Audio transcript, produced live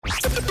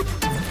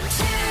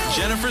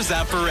Jennifer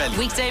Zamparelli.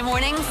 Weekday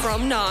morning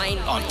from 9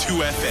 on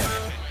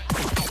 2FM.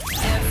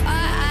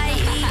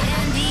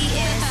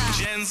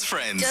 Jen's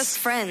Friends. Just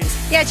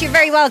friends. Yes, you're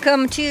very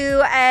welcome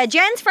to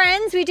Jen's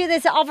Friends. We do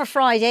this of a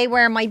Friday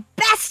where my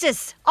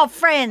bestest of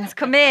friends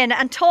come in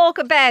and talk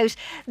about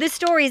the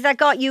stories that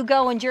got you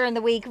going during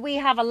the week. We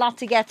have a lot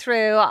to get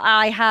through.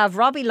 I have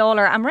Robbie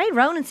Lawler and Ray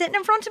Ronan sitting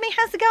in front of me.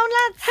 How's it going,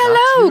 lads?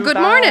 Hello, good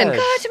morning.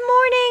 Good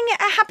morning.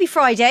 Happy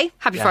Friday.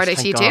 Happy Friday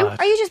to you thank too. God.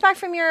 Are you just back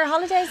from your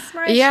holidays,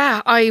 Marie?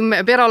 Yeah, I'm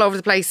a bit all over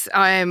the place.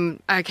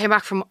 I came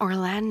back from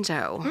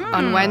Orlando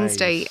on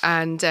Wednesday,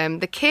 and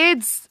the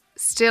kids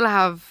still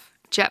have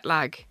jet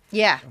lag.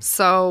 Yeah.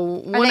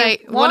 So 1 they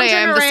a.m.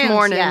 wandering this around?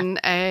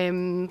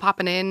 morning,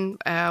 popping in.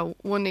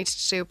 One needed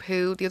to do a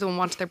poo, the other one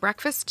wanted their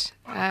breakfast.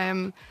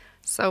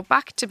 So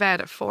back to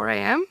bed at 4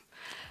 a.m.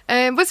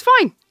 But it's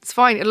fine. It's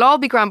fine. It'll all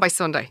be grand by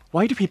Sunday.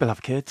 Why do people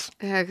have kids?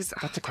 'Cause-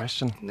 That's a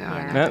question. no,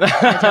 Yeah.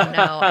 I don't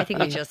know. I think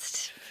we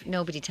just...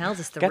 Nobody tells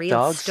us the Get real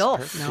dogs. stuff.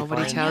 Perfectly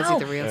nobody fine. tells you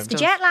the real The stuff.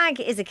 jet lag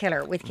is a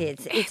killer with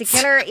kids. It's a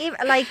killer.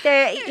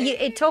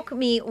 It took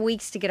me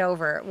weeks to get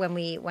over when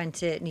we went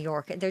to New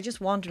York. They're just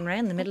wandering around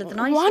in the middle of the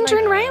night.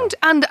 Wandering around,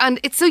 and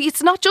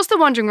it's not just the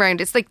wandering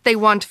around. It's like they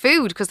want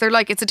food because they're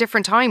like, it's a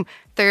different time.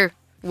 They're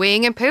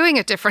weeing and pooing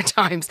at different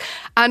times,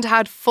 and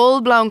had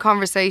full blown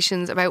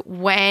conversations about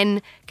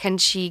when can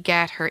she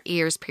get her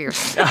ears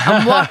pierced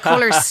and what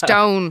colour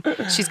stone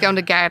she's going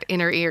to get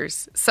in her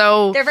ears.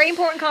 So They're very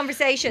important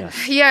conversations.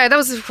 yeah, that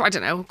was, I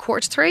don't know,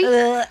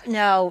 2:45.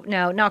 No,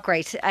 not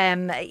great.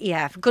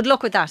 Yeah, good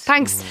luck with that.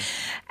 Thanks.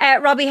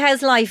 Robbie,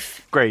 how's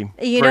life? Great.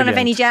 You don't have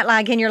any jet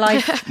lag in your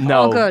life?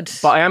 No. All good.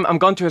 But I'm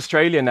going to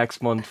Australia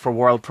next month for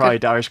World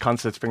Pride. The Irish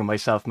Consulate's bringing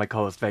myself, my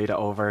co-host Veda,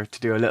 over to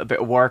do a little bit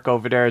of work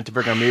over there and to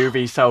bring our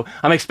movie. So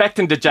I'm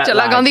expecting the jet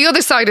lag. On the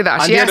other side of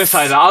that, On yes. the other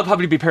side, I'll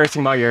probably be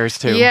piercing my ears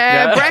too.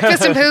 Yeah,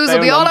 breakfast and poos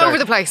will be all Down over under.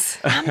 the place.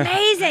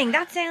 Amazing.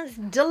 That sounds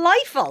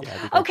delightful.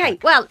 Okay,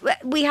 well,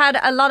 we had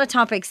a lot of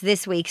topics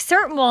this week.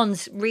 Certain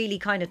ones really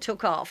kind of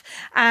took off.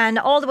 And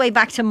all the way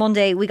back to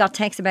Monday, we got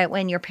texts about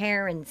when your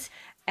parents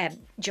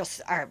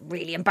just are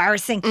really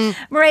embarrassing.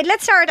 Mairead,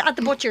 let's start at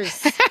the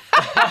butcher's.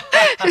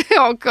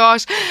 Oh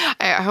gosh,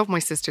 I hope my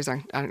sisters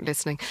aren't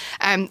listening.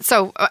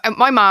 So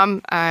my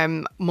mom,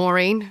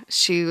 Maureen,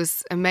 she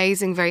was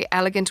amazing, very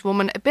elegant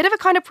woman, a bit of a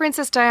kind of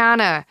Princess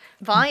Diana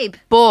Vibe.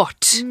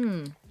 but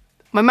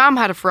my mom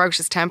had a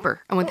ferocious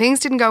temper, and when things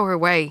didn't go her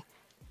way,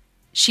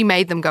 she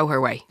made them go her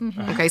way.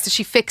 Okay, so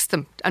she fixed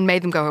them and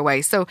made them go her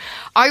way. So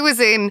I was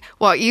in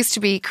what used to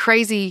be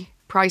Crazy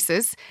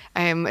Prices.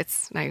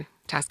 It's now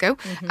Tesco.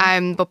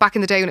 But back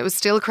in the day when it was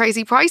still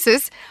Crazy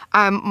Prices,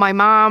 my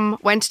mom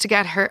went to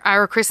get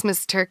our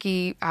Christmas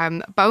turkey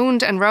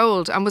boned and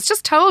rolled, and was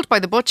just told by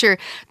the butcher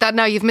that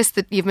now you've missed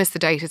the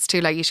date. It's too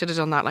late. You should have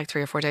done that like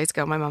 3 or 4 days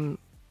ago. My mom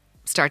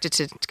started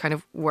to kind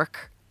of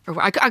work.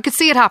 I could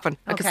see it happen.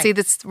 I could Okay. see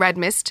this red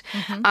mist,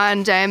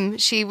 and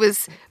she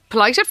was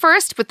polite at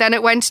first, but then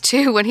it went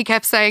to when he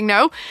kept saying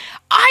no.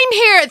 I'm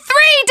here 3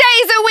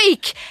 days a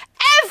week.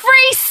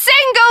 Every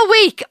single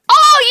week,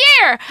 all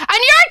year, and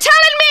you're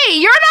telling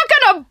me you're not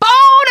going to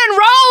bone and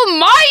roll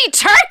my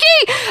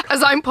turkey?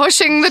 As I'm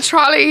pushing the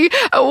trolley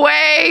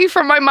away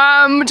from my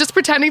mum, just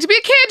pretending to be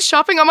a kid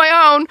shopping on my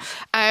own.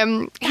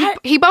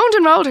 He boned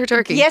and rolled her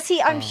turkey. Yes,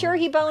 I'm sure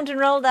he boned and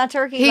rolled that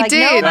turkey. He like no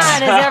did.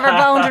 man has ever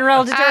boned and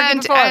rolled a turkey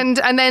before.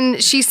 And then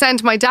she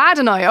sent my dad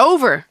and I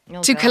over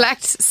to God.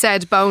 collect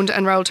said boned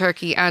and rolled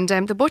turkey. And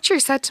the butcher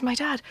said to my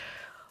dad,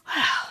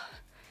 well,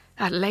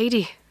 that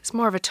lady is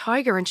more of a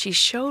tiger, and she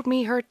showed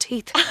me her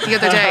teeth the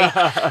other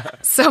day.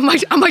 So my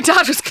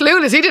dad was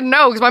clueless. He didn't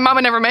know because my mum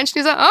had never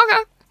mentioned. He said,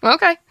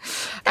 okay.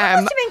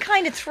 That must have been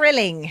kind of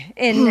thrilling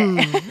as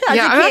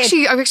Yeah, a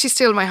kid. I'm actually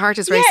still, my heart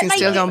is racing, like,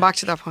 still going back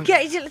to that point.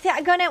 Yeah,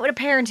 going out with a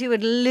parent who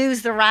would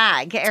lose the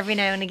rag every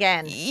now and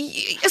again.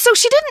 So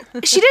she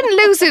didn't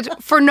lose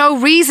it for no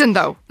reason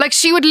though. Like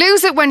she would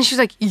lose it when she was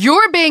like,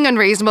 you're being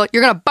unreasonable,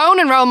 you're going to bone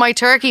and roll my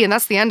turkey, and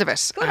that's the end of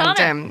it. Good on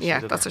her. Yeah,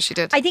 that's what she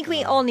did. I think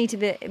we all need to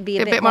be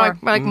a bit more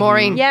more... like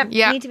Maureen. Yeah,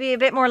 yeah. need to be a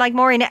bit more like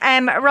Maureen.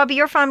 Robbie,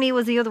 your family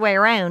was the other way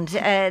around.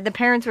 The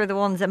parents were the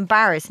ones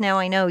embarrassed. Now,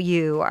 I know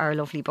you are a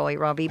lovely boy,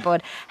 Robbie,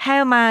 but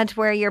how mad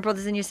were your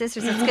brothers and your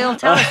sisters at school?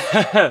 Tell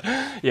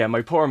us. Yeah,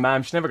 my poor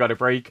mum, she never got a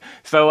break.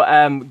 So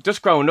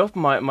just growing up,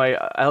 my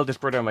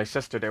eldest brother and my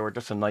sister, they were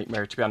just a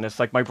nightmare, to be honest.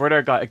 Like my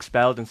brother got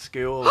expelled in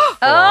school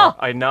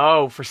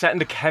for setting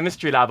the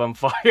chemistry lab on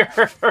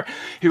fire.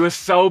 He was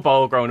so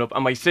bold growing up.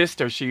 And my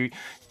sister, she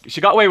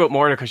got away with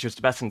murder because she was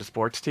the best in the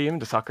sports team,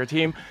 the soccer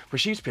team, but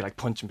she used to be like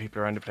punching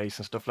people around the place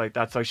and stuff like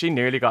that. So she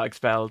nearly got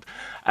expelled.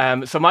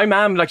 So my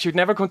mum, like, she'd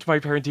never come to my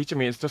parent teacher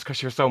meetings just because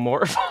she was so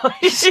mortified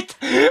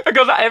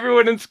because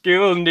everyone in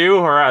school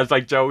knew her as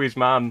like Joey's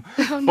mum.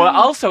 Oh, no. But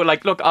also,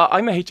 like, look,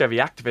 I'm a HIV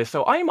activist,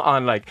 so I'm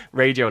on like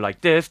radio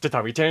like this, the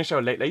Tommy Tiernan Show,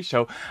 Late Late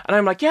Show, and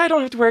I'm like, yeah, I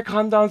don't have to wear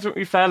condoms with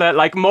me fella,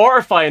 like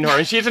mortifying her,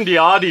 and she's in the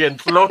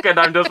audience looking.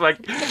 I'm just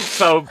like,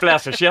 so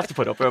bless her, she has to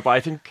put up with it, but I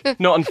think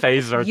nothing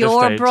phases her at this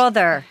Your stage.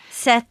 brother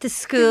set the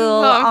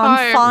school On on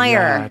fire. fire.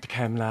 Yeah, the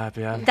chem lab,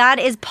 yeah. That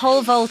is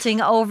pole vaulting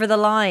over the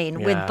line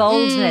with Yeah.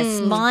 boldness.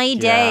 My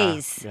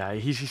days. Yeah,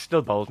 he's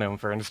still bold now in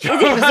fairness. It It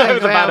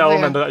was a bad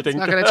omen, I It's think.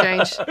 not going to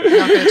change. Not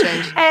going to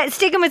change.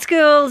 Sticking with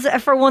schools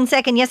for 1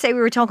 second. Yesterday we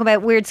were talking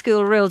about weird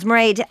school rules.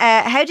 Mairead,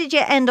 how did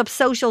you end up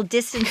social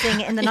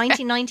distancing in the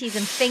 1990s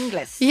in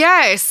Finglas?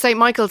 Yeah, St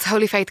Michael's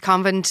Holy Faith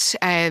Convent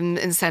in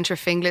the centre of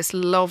Finglas.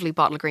 Lovely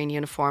bottle green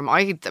uniform.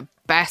 I had the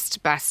best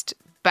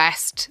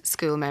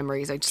school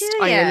memories. I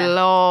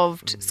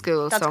loved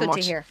school That's so good to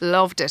much. hear.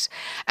 Loved it.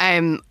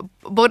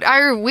 But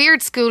our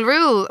weird school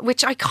rule,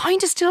 which I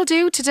kind of still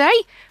do today,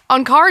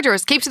 on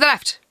corridors, keep to the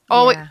left.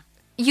 Oh, Yeah.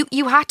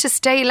 You had to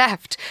stay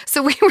left.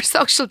 So we were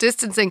social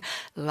distancing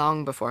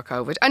long before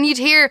COVID. And you'd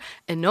hear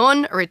a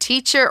nun or a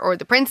teacher or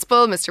the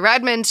principal, Mr.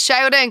 Redmond,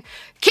 shouting,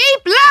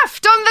 "Keep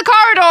left on the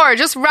corridor,"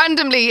 just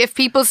randomly if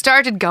people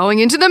started going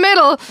into the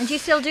middle. And do you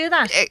still do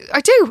that?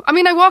 I do. I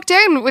mean, I walked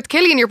down with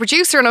Killian, your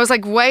producer, and I was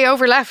like way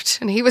over left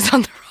and he was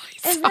on the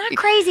right Isn't side. that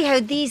crazy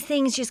how these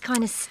things just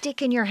kind of stick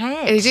in your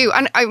head? They do.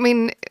 And I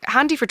mean,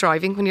 handy for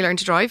driving when you learn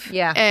to drive.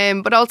 Yeah.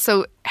 But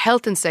also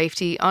health and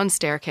safety on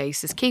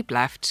staircases, keep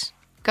left.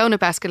 Going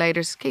up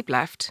escalators, keep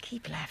left.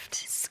 Keep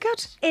left. It's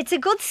good. It's a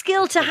good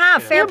skill to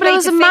have. Fair Yeah, but play it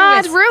was to a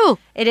mad Finglas. rule.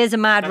 It is a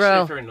mad Especially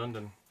rule. if you're in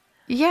London.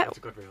 Yeah. It's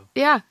a good rule.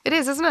 Yeah, it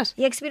is, isn't it?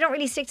 Yeah, because we don't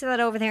really stick to that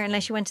over there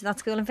unless you went to that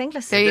school in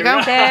Finglas. There you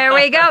go. There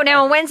we go.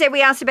 Now, on Wednesday,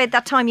 we asked about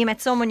that time you met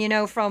someone you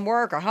know from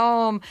work or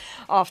home,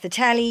 off the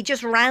telly,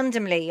 just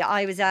randomly.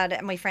 I was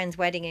at my friend's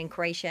wedding in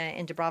Croatia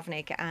in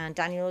Dubrovnik, and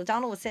Daniel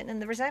O'Donnell was sitting in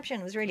the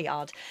reception. It was really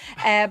odd.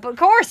 But of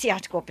course, you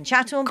had to go up and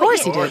chat to him. Of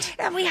course you did.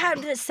 And we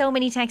had so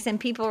many texts, and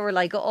people were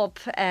like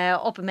up a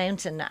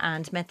mountain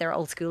and met their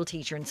old school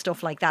teacher and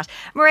stuff like that.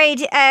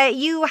 Mairead,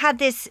 you had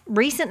this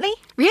recently?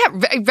 Yeah,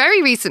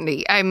 very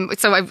recently.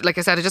 So, like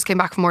I said, I just came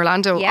back from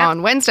Orlando Yeah.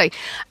 on Wednesday,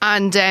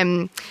 and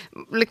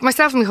like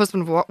myself and my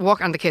husband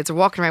and the kids are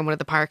walking around one of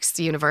the parks,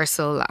 the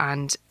Universal,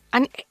 and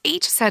he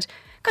just said,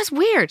 "Guys,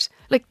 weird.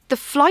 Like the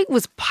flight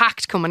was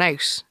packed coming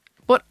out,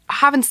 but I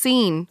haven't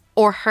seen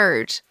or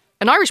heard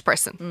an Irish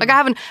person. Like I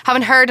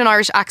haven't heard an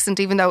Irish accent,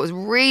 even though it was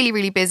really,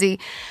 really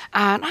busy."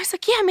 And I was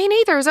like, "Yeah, me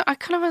neither." I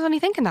kind of was only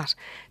thinking that.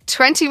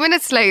 20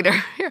 minutes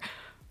later.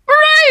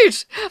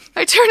 Right!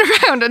 I turn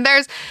around and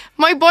there's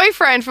my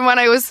boyfriend from when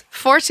I was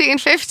 14,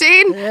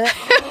 15.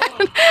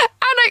 And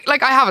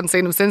I haven't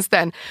seen him since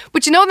then.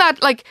 But you know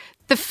that, like,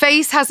 the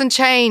face hasn't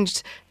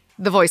changed.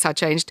 The voice had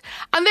changed.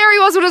 And there he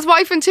was with his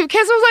wife and 2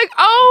 kids. I was like,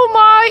 oh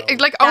my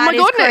That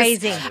is goodness.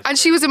 crazy. And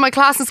she was in my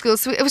class in school.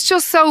 So it was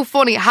just so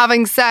funny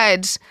having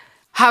said,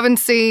 haven't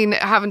seen,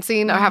 I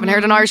haven't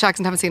heard an Irish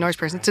accent, haven't seen an Irish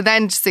person, to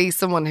then see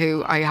someone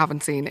who I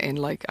haven't seen in,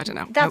 like, I don't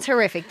know. That's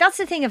horrific. That's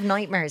the thing of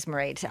nightmares,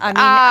 Mairead.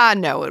 I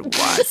mean, No, it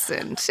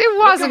wasn't. It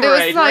wasn't. It was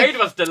Mairead. like, Mairead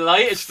was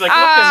delighted. She's like,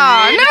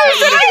 no,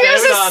 you're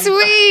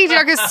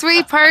look just a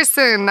sweet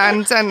person,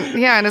 and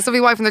his lovely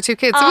wife and their 2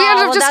 kids. So we ended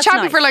up well, just that's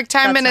chatting nice. for like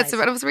 10 That's minutes.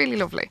 nice. It was really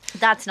lovely.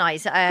 that's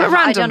nice. I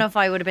random. don't know if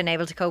I would have been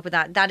able to cope with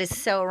that. That is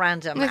so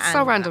random. It's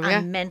so random, and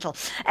yeah. mental.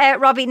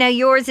 Robbie, now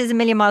yours is a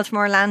million miles from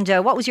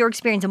Orlando. What was your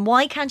experience, and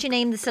why can't you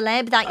name the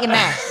celeb that you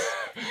met?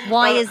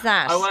 Why is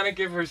that? I want to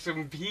give her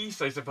some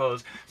peace, I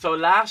suppose. So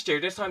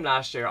this time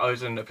last year, I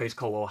was in a place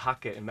called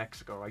Oaxaca in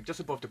Mexico, right, just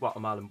above the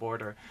Guatemalan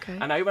border. Okay.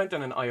 And I went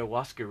on an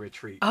ayahuasca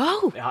retreat.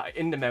 Oh.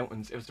 In the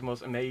mountains. It was the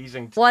most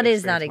amazing. What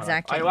is that experience of my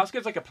life. exactly? Ayahuasca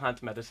is like a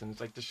plant medicine. It's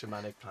like the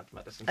shamanic plant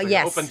medicine. So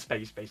yes. Open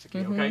space,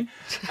 basically. Mm-hmm.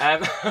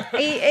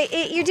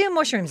 Okay. You're doing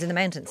mushrooms in the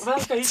mountains.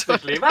 Well,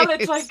 basically. Well,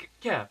 it's like,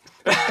 yeah.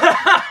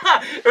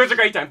 It was a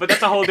great time, but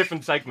that's a whole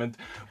different segment.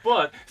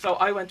 But, so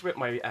I went with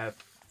my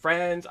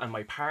friends and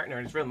my partner,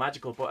 and it's real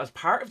magical. But as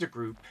part of the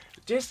group,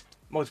 this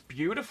most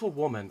beautiful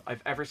woman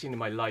I've ever seen in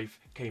my life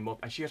came up,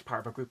 and she was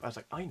part of our group. I was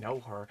like, I know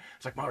her.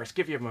 It's like, Morris,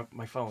 give you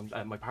my phone,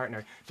 my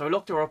partner. So I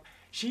looked her up.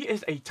 She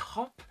is a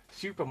top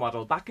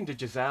supermodel back in the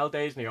Giselle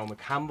days, Naomi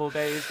Campbell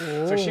days.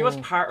 So she was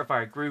part of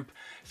our group.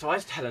 So I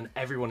was telling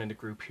everyone in the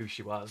group who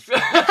she was.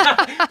 But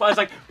I was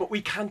like, but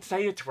we can't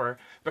say it to her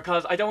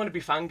because I don't want to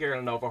be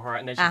fangirling over her,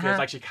 and then she feels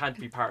like she can't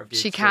be part of the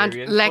experience. She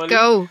can't let fully.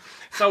 go.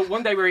 So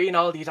one day we were eating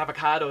all these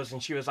avocados,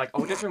 and she was like,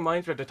 oh, this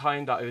reminds me of the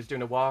time that I was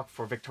doing a walk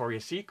for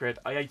Victoria's Secret.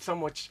 I ate so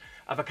much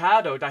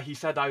avocado that he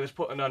said I was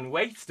putting on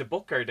weights to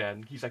book her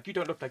then. He's like, you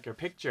don't look like your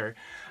picture.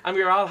 And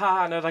we were all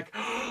haha, and I was like,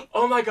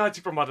 oh my God,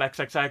 supermodel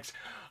XXX.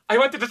 I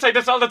wanted to say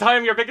this all the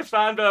time, your biggest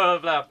fan, blah,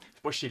 blah, blah.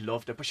 But she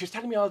loved it. But she was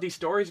telling me all these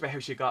stories about how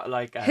she got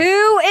like...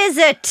 Who is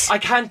it? I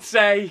can't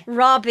say.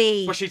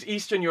 Robbie. But she's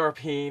Eastern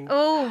European.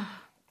 Oh,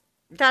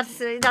 that's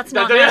not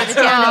Yeah. now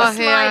the Oh,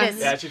 slightest.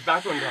 Yeah, she's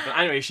back on top.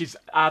 Anyway, she's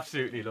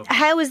absolutely lovely.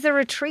 How was the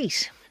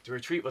retreat? The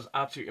retreat was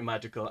absolutely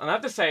magical. And I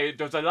have to say,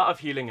 there's a lot of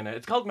healing in it.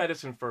 It's called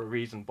medicine for a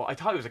reason, but I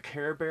thought it was a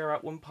Care Bear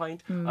at one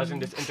point. I was in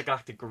this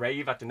intergalactic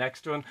grave at the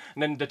next one.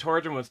 And then the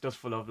third one was just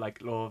full of like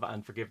love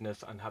and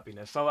forgiveness and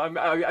happiness. So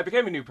I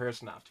became a new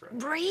person after it.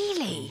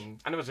 Really?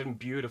 And it was in a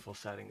beautiful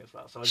setting as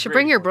well. So I was Should really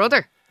bring your fortunate.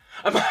 brother.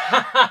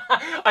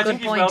 I I Good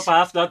think he's point. well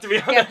past that, to be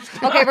Yeah.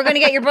 honest. Okay, we're going to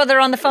get your brother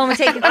on the phone and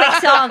take a quick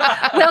song.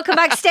 We'll come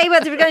back. Stay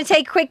with us. We're going to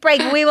take a quick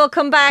break. We will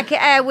come back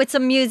with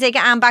some music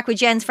and back with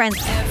Jen's Friends.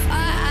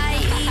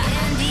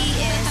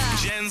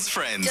 Jen's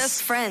Friends.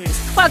 Just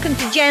friends. Welcome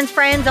to Jen's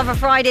Friends of a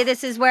Friday.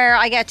 This is where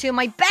I get two of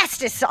my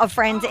bestest of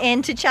friends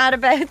in to chat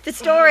about the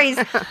stories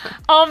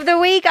of the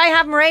week. I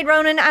have Mairead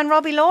Ronan and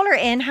Robbie Lawler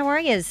in. How are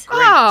yous?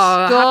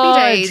 Oh, happy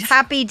days.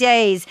 Happy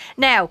days.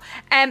 Now,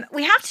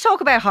 we have to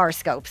talk about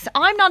horoscopes.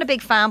 I'm not a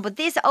big fan, but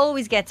this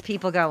always gets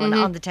people going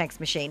on the text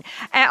machine.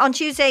 On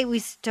Tuesday, we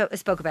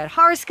spoke about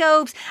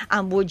horoscopes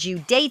and would you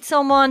date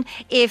someone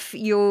if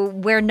you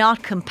were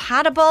not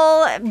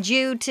compatible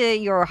due to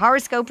your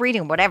horoscope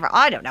reading, whatever.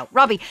 I don't know.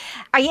 Robbie,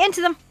 are you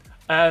into them?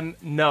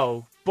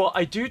 No, but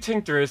I do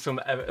think there is some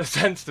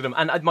sense to them.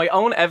 And my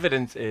own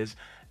evidence is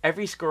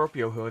every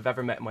Scorpio who I've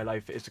ever met in my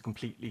life is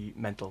completely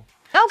mental.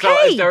 Okay.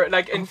 So is there,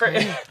 like,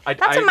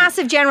 That's a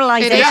massive It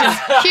generalisation.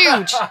 is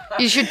huge.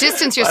 You should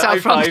distance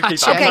yourself from I that people.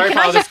 shit. Okay, Sorry can for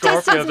I all the just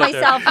distance Scorpios out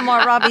there. myself from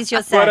what Robbie's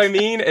just said? What I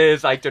mean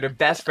is, like, they're the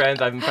best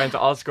friends. I'm friends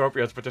with all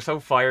Scorpios, but they're so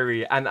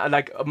fiery. And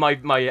like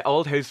my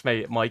old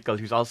housemate Michael,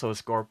 who's also a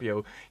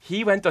Scorpio,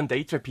 he went on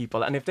dates with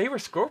people, and if they were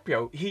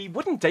Scorpio, he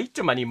wouldn't date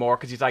them anymore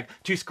because he's like,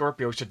 two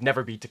Scorpios should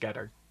never be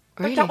together.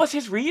 Really? Like, that was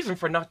his reason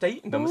for not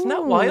dating them. Isn't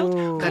that wild?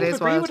 That Couldn't is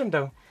agree wild. with him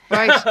though.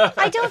 Right.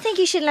 I don't think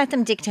you should let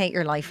them dictate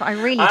your life. I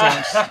really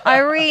don't. I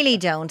really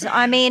don't.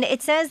 I mean,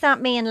 it says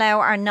that me and Lau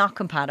are not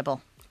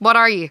compatible. What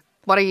are you?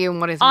 What are you and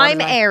what is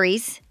I'm I?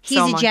 Aries. He's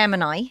So a am I.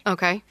 Gemini.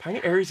 Okay.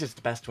 Apparently Aries is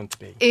the best one to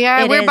be.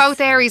 Yeah, It we're is.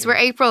 both Aries. We're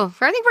April.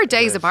 I think we're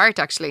days apart,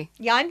 actually.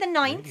 Yeah, I'm the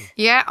 9th.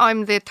 Yeah,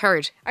 I'm the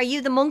 3rd. Are you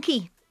the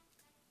monkey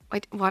I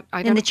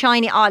in don't the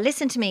Chinese? Oh,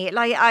 listen to me.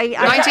 Like I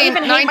 19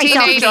 even hate myself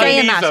for 1980.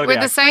 saying that. Zodiac.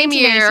 We're the same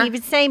year. 1980,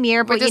 the same year,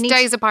 We're but you just need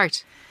days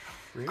apart.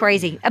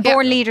 crazy.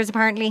 Born leaders,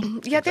 apparently.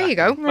 Yeah, there you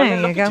go. Well, There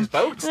you look go. at his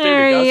boats. There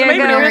There you you go. So maybe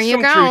go. there There is you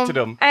some go. truth to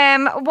them.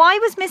 Why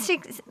was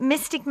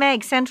Mystic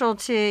Meg central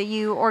to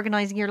you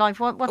organising your life?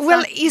 What's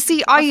Well, that? you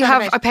see, What's that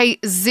about? I pay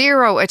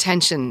zero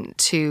attention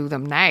to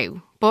them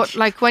now. But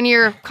like when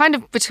you're kind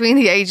of between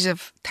the ages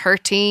of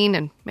 13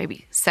 and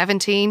maybe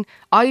 17,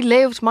 I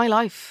lived my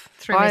life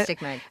Through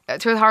Mystic Meg.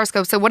 Through the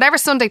horoscope. So whatever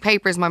Sunday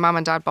papers my mum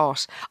and dad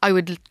bought, I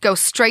would go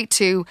straight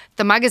to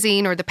the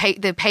magazine or the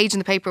page in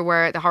the paper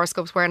where the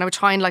horoscopes were, and I would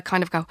try and like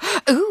kind of go,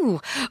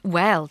 ooh,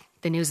 well,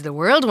 the News of the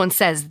World one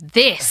says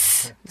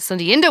this, the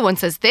Sunday Indo one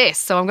says this,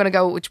 so I'm going to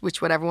go which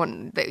whatever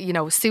one that,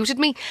 suited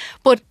me.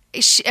 But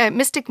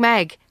Mystic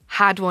Meg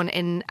had one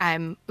in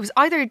it was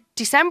either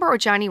December or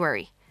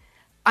January.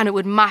 And it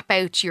would map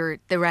out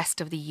the rest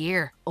of the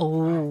year.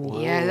 Oh,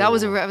 yeah, that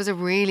was a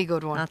really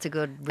good one. That's a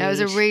good read. That was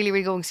a really,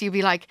 really good one. So you'd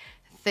be like,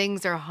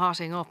 things are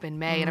hotting up in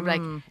May, and I'd be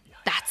like,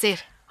 that's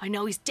it. I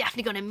know he's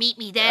definitely going to meet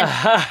me then.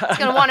 He's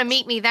going to want to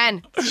meet me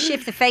then.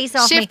 Shift the face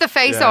off me. Shift the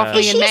face off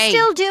Is me in she May.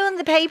 still doing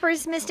the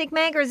papers, Mystic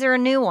Meg, or is there a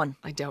new one?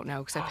 I don't know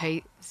because I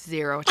pay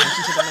zero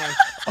attention to them now.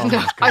 Oh my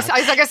God.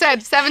 Like I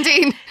said,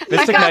 17.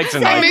 Mystic Meg's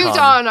an I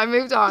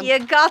moved on. You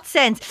got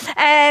sense.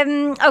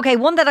 Okay,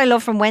 one that I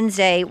love from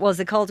Wednesday was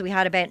the calls we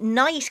had about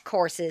night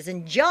courses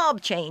and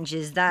job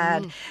changes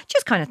that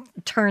just kind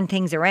of turn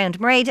things around.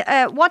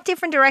 Mairead, what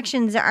different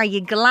directions are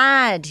you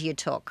glad you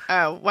took?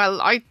 Well,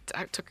 I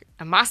took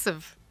a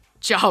massive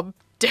job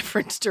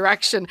different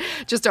direction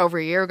just over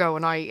a year ago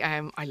when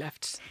I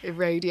left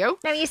radio.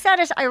 Now, you said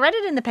it, I read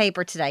it in the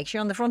paper today, 'cause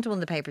you're on the front of one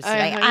of the papers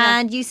today, yeah.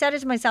 and you said it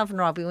to myself and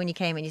Robbie when you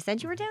came in. You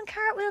said you were doing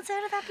cartwheels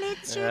out of that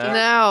bleeding studio.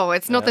 No,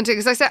 it's nothing to,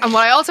 because I said, and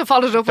what I also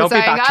followed up with Don't be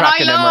saying, and I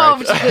backtracking,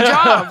 loved Emma, the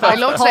job. I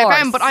loved course.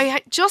 FM, but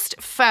I just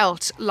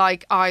felt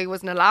like I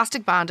was an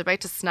elastic band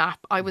about to snap.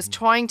 I was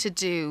trying to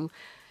do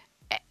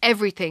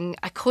everything.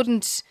 I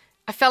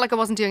felt like I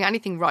wasn't doing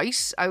anything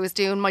right. I was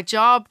doing my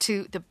job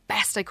to the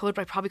best I could,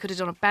 but I probably could have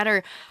done it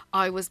better.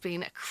 I was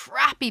being a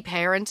crappy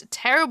parent, a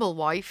terrible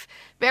wife,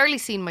 barely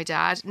seen my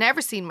dad,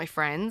 never seen my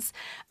friends,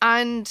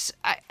 and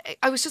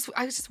I was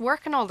just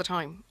working all the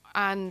time.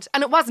 And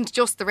it wasn't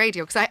just the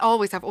radio, because I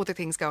always have other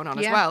things going on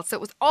as well. So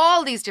it was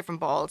all these different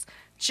balls,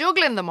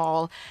 juggling them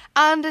all,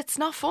 and it's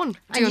not fun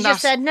And doing you that.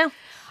 just said no.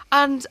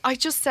 And I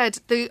just said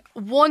the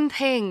one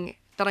thing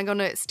that I'm going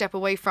to step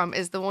away from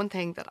is the one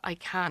thing that I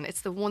can.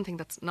 It's the one thing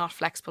that's not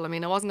flexible. I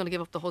mean, I wasn't going to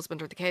give up the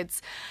husband or the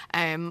kids.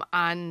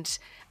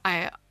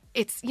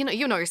 It's, you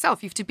know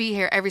yourself, you have to be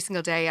here every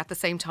single day at the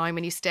same time,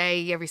 and you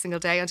stay every single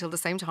day until the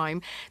same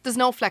time. There's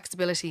no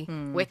flexibility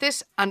with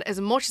it. And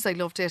as much as I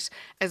loved it,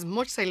 as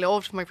much as I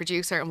loved my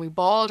producer, and we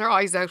bawled our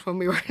eyes out when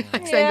we were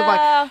like saying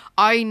goodbye,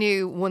 I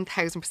knew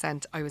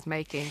 1000% I was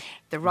making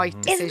the right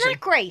decision. Isn't that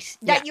great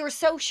that Yeah. you're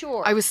so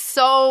sure? I was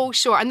so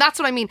sure. And that's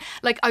what I mean.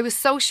 Like, I was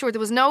so sure.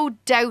 There was no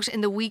doubt in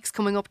the weeks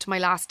coming up to my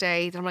last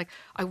day that I'm like,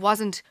 I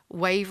wasn't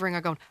wavering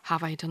or going,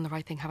 have I done the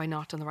right thing? Have I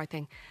not done the right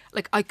thing?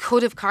 like I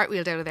could have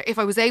cartwheeled out of there. If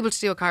I was able to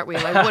do a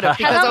cartwheel, I would have.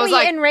 How Because long I were was you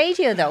like in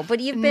radio though? But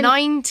you've been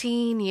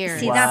 19 years.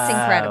 See, that's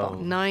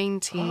incredible.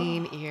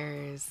 19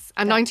 years.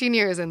 And 19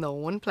 years in the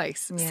one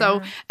place.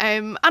 So,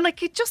 and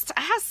like it just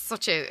has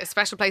such a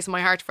special place in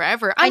my heart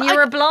forever. And you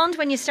were blonde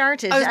when you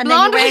started, I was and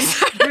blonde then when you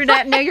I went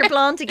brunette. Now you're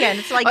blonde again.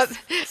 It's like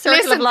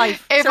circle of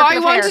life. If circle I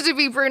of wanted hair. to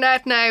be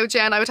brunette now,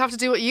 Jen, I would have to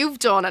do what you've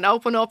done and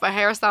open up a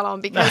hair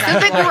salon because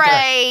of the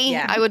grey.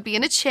 Yeah. I would be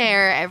in a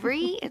chair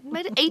every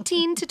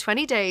 18 to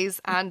 20 days.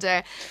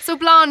 And so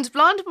blonde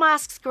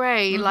masks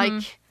grey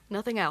like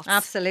nothing else.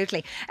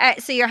 Absolutely.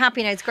 So you're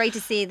happy now. It's great to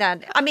see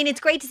that. I mean, it's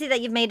great to see that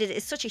you've made it.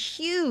 It's such a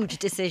huge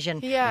decision.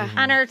 Yeah.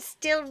 And are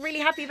still really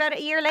happy about it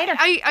a year later.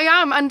 I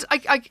am, and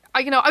I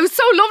you know, I was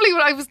so lovely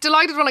when I was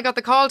delighted when I got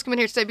the call to come in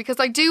here today because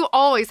I do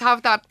always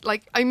have that,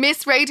 like, I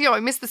miss radio, I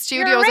miss the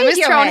studios, I miss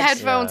radio throwing head.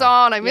 headphones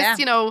on, I miss, Yeah.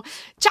 you know,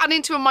 chatting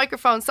into a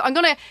microphone. So I'm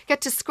going to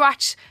get to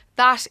scratch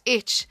that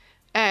itch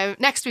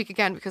next week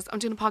again because I'm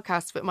doing a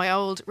podcast with my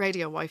old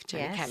radio wife,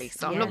 Jenny Yes, Kelly.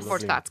 So I'm yes. looking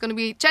forward to that. It's going to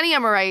be Jenny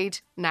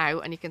Emerade now,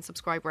 and you can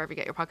subscribe wherever you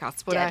get your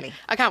podcasts. But Deadly.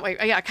 I can't wait.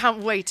 I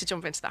can't wait to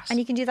jump into that. And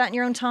you can do that in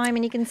your own time,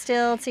 and you can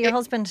still see your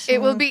husband.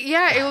 It will be,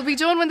 it will be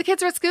done when the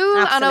kids are at school,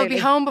 and I'll Absolutely.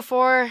 be home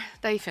before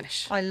they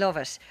finish. I love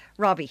it.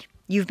 Robbie,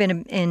 you've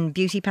been in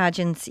beauty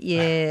pageants,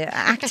 you're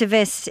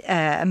activist,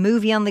 a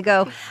movie on the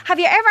go. Have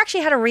you ever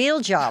actually had a real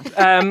job?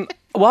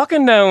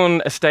 Walking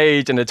down a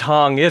stage in a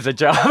thong is a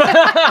job.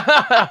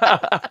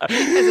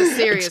 It's a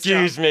serious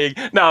Excuse job. me.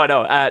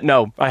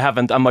 No, I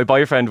haven't. And my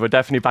boyfriend would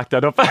definitely back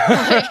that up.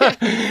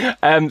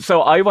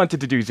 So I wanted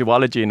to do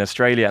zoology in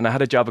Australia and I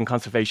had a job in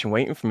conservation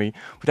waiting for me.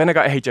 But then I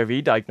got a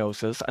HIV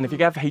diagnosis. And if you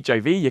get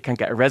HIV, you can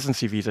get a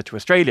residency visa to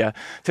Australia.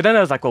 So then I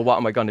was like, well, what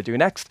am I going to do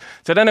next?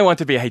 So then I wanted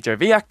to be a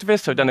HIV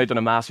activist. So then I done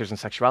a master's in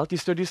sexuality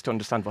studies to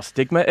understand what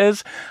stigma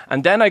is.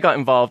 And then I got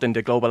involved in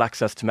the global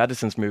access to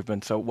medicines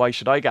movement. So why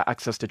should I get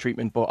access to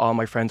treatment, but all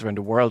my friends around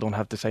the world don't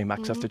have the same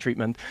access to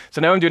treatment?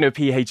 So now I'm doing a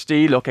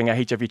PhD looking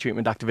at HIV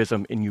treatment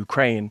activism in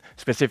Ukraine,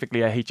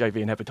 specifically at HIV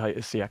and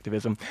hepatitis C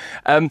activism.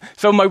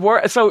 So my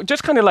work, so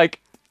just kind of like,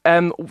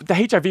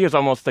 the HIV is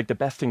almost like the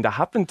best thing that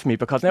happened to me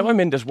because now I'm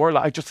in this world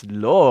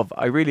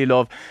I really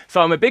love. So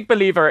I'm a big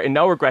believer in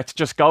no regrets,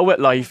 just go with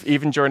life,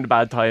 even during the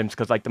bad times,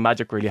 because like the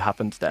magic really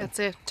happens then. That's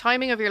it.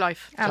 Timing of your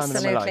life. Time of my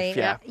Absolutely. life,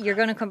 yeah. You're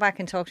going to come back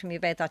and talk to me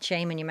about that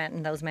shaman you met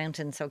in those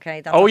mountains,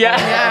 okay? That's Oh, a yeah.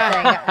 whole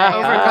other thing.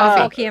 Over I'll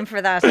coffee. book you in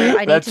for that. I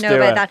need Let's to know do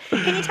about it.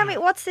 that. Can you tell me,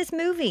 what's this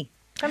movie?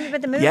 Tell me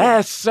about the movie.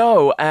 Yeah,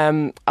 so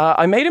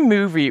I made a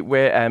movie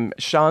with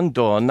Sean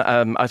Dunn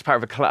as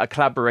part of a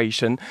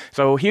collaboration.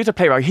 So he was a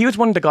playwright. He was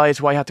one of the guys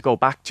who I had to go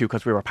back to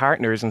because we were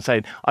partners and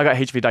said, I got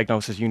HIV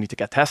diagnosis, you need to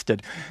get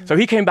tested. So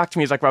he came back to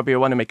me, he's like, Robbie, I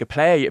want to make a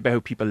play about how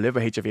people live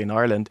with HIV in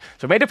Ireland.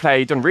 So I made a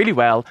play, done really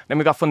well. Then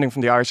we got funding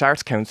from the Irish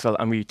Arts Council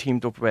and we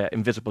teamed up with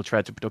Invisible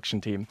Threads, a production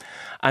team.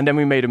 And then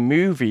we made a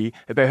movie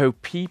about how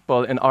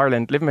people in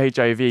Ireland living with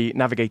HIV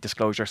navigate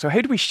disclosure. So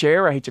how do we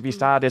share our HIV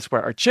status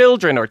with our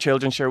children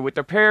share it with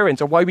their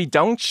parents, or why we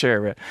don't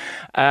share it.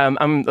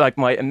 I'm like,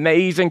 my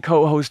amazing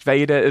co-host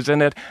Veda is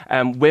in it.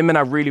 Women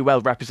are really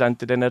well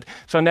represented in it.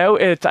 So now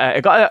it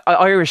got an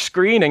Irish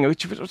screening,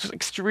 which was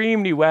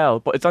extremely well,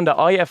 but it's on the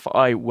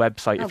IFI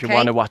website if you Okay.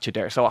 want to watch it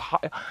there. So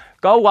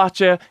go watch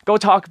it, go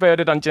talk about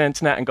it on the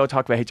internet, and go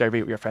talk about HIV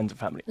with your friends and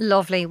family.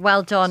 Lovely.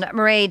 Well done.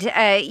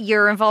 Mairead,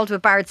 you're involved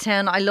with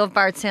Bardstown. I love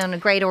Bardstown, a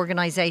great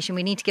organisation.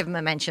 We need to give them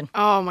a mention.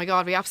 Oh my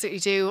God, we absolutely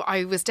do.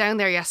 I was down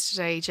there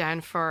yesterday,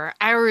 Jen, for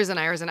hours and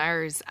hours and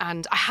hours,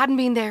 and I hadn't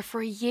been there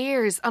for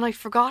years, and I'd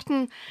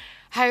forgotten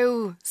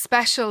how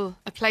special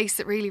a place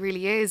it really,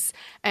 really is.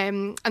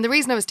 And the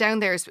reason I was down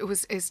there is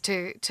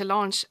to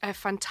launch a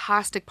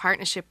fantastic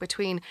partnership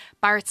between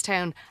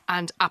Barrettstown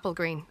and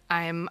Applegreen.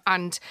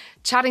 And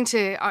chatting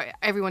to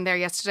everyone there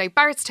yesterday,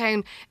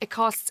 Barrettstown, it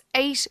costs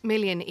 $8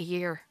 million a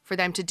year for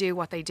them to do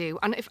what they do.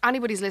 And if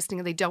anybody's listening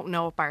and they don't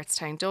know what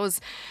Barrettstown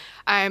does,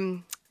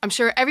 I'm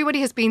sure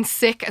everybody has been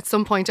sick at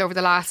some point over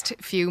the last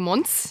few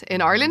months in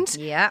Ireland.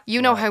 Yeah.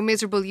 You know how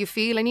miserable you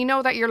feel, and you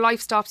know that your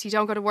life stops. You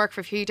don't go to work for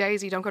a few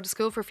days, you don't go to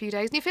school for a few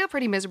days, and you feel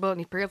pretty miserable and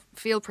you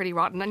feel pretty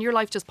rotten, and your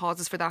life just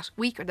pauses for that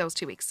week or those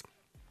 2 weeks.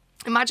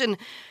 Imagine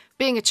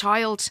being a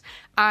child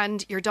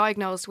and you're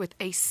diagnosed with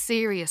a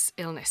serious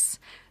illness.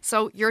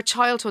 So your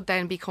childhood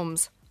then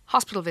becomes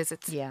hospital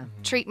visits,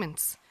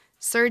 treatments,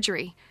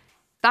 surgery.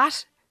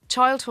 That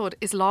childhood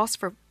is lost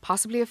for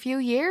possibly a few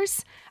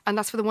years, and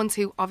that's for the ones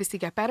who obviously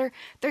get better.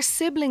 Their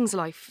siblings'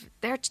 life,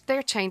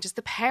 their changes,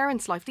 the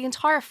parents' life, the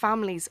entire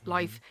family's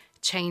life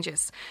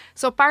changes.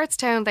 So at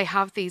Barrettstown, they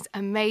have these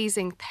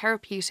amazing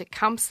therapeutic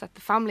camps that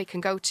the family can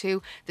go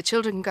to, the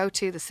children can go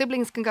to, the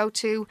siblings can go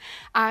to,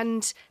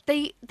 and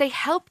they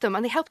help them,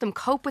 and they help them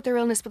cope with their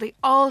illness, but they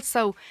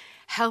also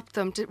help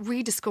them to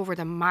rediscover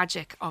the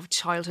magic of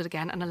childhood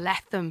again and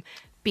let them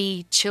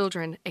be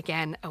children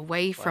again,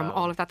 away from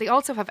all of that. They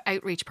also have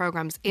outreach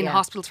programs in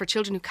hospitals for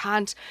children who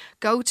can't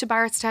go to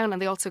Barrettstown,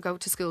 and they also go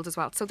to schools as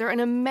well. So they're an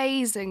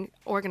amazing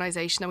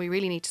organisation, and we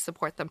really need to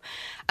support them.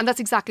 And that's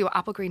exactly what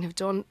Applegreen have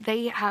done.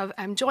 They have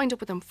joined up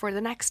with them for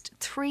the next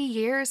 3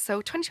 years,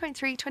 so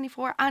 2023,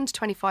 24 and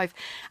 25,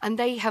 and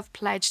they have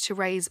pledged to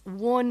raise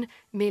 €1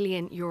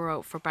 million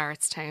for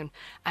Barrettstown.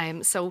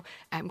 So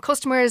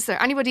customers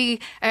or anybody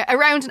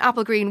around in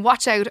Applegreen,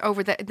 watch out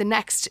over the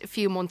next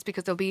few months,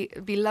 because there'll be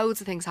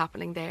loads of things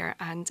happening there,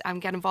 and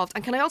get involved.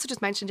 And can I also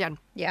just mention, Jen?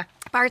 Yeah.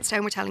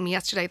 Barrettstown were telling me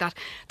yesterday that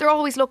they're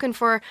always looking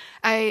for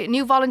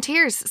new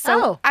volunteers.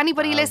 So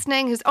anybody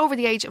listening who's over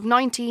the age of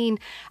 19,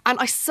 and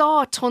I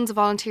saw tons of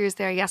volunteers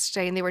there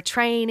yesterday, and they were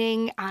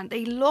training, and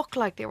they looked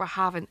like they were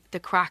having the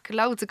crack.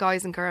 Loads of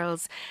guys and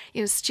girls,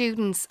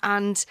 students,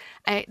 and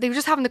they were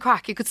just having the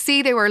crack. You could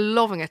see they were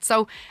loving it.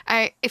 So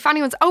if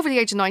anyone's over the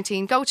age of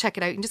 19, go check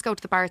it out. You can just go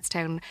to the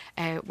Barrettstown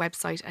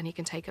website and you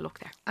can take a look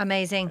there.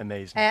 Amazing.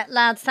 Amazing.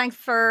 Lads, thanks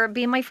for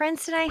being my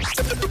friends today.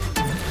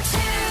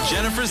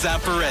 Jennifer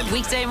Zamparelli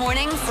Weekday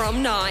morning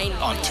from 9.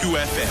 on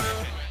 2FM.